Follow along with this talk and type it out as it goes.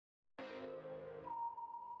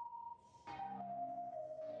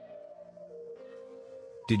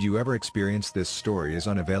Did you ever experience this story is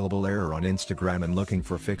unavailable error on Instagram and looking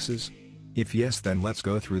for fixes? If yes, then let's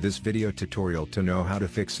go through this video tutorial to know how to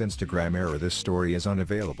fix Instagram error this story is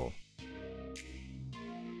unavailable.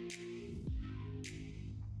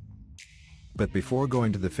 But before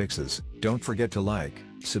going to the fixes, don't forget to like,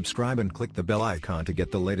 subscribe and click the bell icon to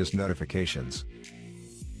get the latest notifications.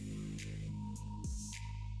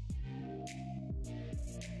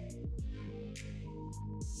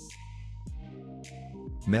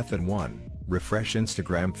 Method 1. Refresh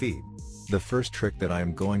Instagram feed. The first trick that I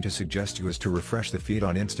am going to suggest you is to refresh the feed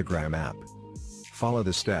on Instagram app. Follow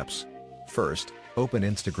the steps. First, open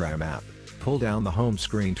Instagram app, pull down the home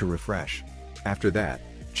screen to refresh. After that,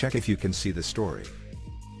 check if you can see the story.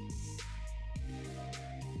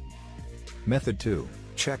 Method 2.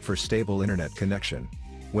 Check for stable internet connection.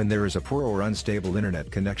 When there is a poor or unstable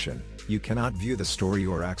internet connection, you cannot view the story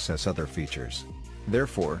or access other features.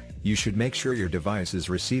 Therefore, you should make sure your device is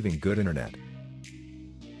receiving good internet.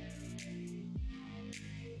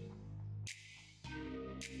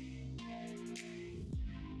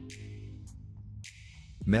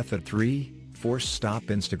 Method 3. Force stop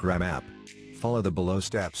Instagram app. Follow the below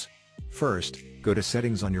steps. First, go to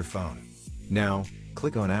Settings on your phone. Now,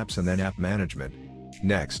 click on Apps and then App Management.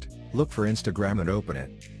 Next, look for Instagram and open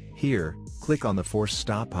it. Here, click on the Force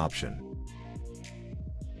Stop option.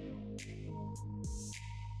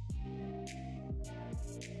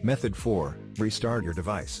 Method 4. Restart your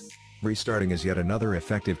device. Restarting is yet another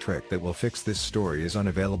effective trick that will fix this story is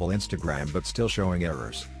unavailable Instagram but still showing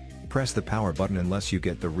errors. Press the power button unless you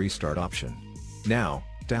get the restart option. Now,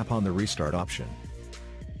 tap on the restart option.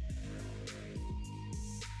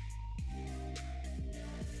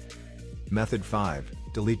 Method 5.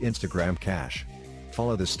 Delete Instagram cache.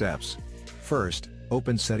 Follow the steps. First,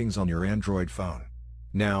 open Settings on your Android phone.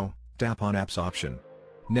 Now, tap on Apps option.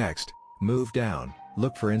 Next, move down,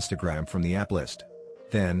 look for Instagram from the app list.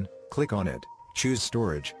 Then, click on it, choose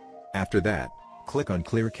Storage. After that, click on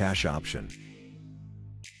Clear Cache option.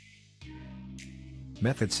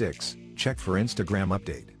 Method 6. Check for Instagram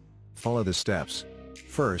update. Follow the steps.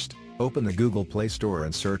 First, open the Google Play Store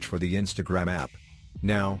and search for the Instagram app.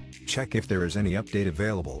 Now, check if there is any update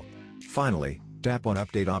available. Finally, tap on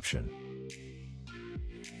Update option.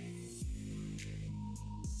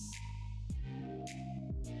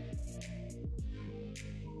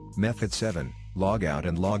 Method 7. Log out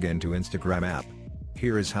and log in to Instagram app.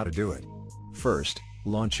 Here is how to do it. First,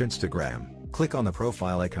 launch Instagram, click on the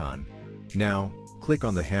profile icon. Now, click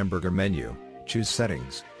on the hamburger menu, choose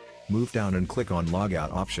Settings. Move down and click on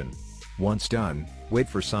Logout option. Once done, wait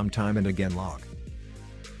for some time and again log.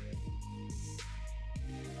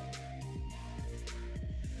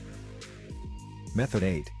 Method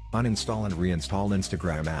 8. Uninstall and reinstall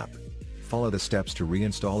Instagram app. Follow the steps to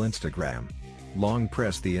reinstall Instagram. Long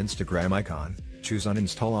press the Instagram icon, choose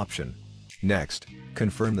Uninstall option. Next,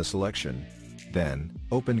 confirm the selection. Then,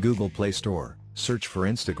 open Google Play Store, search for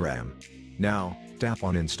Instagram. Now, tap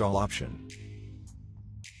on Install option.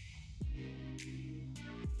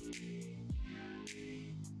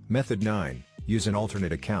 Method 9. Use an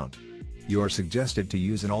alternate account. You are suggested to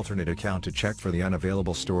use an alternate account to check for the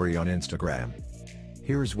unavailable story on Instagram.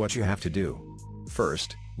 Here's what you have to do.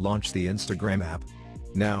 First, launch the Instagram app.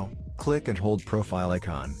 Now, click and hold profile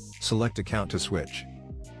icon, select account to switch.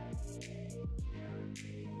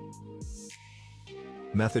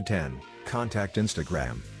 Method 10. Contact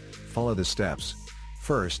Instagram. Follow the steps.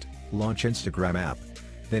 First, launch Instagram app.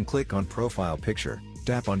 Then click on Profile Picture,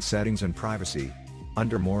 tap on Settings and Privacy.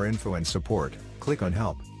 Under More Info and Support, click on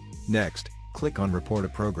Help. Next, click on Report a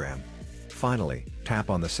Program. Finally, tap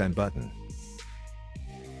on the Send button.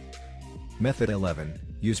 Method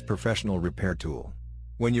 11. Use Professional Repair Tool.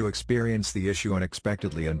 When you experience the issue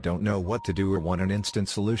unexpectedly and don't know what to do or want an instant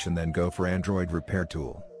solution, then go for Android Repair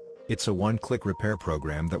Tool. It's a one-click repair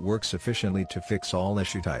program that works efficiently to fix all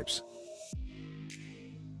issue types.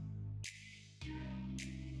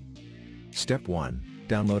 Step 1.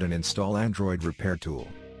 Download and install Android Repair Tool.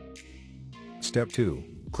 Step 2.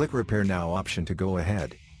 Click Repair Now option to go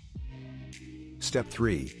ahead. Step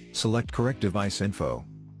 3. Select correct device info.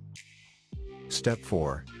 Step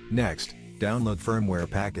 4. Next, download firmware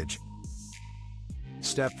package.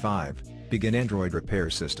 Step 5. Begin Android repair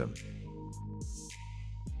system.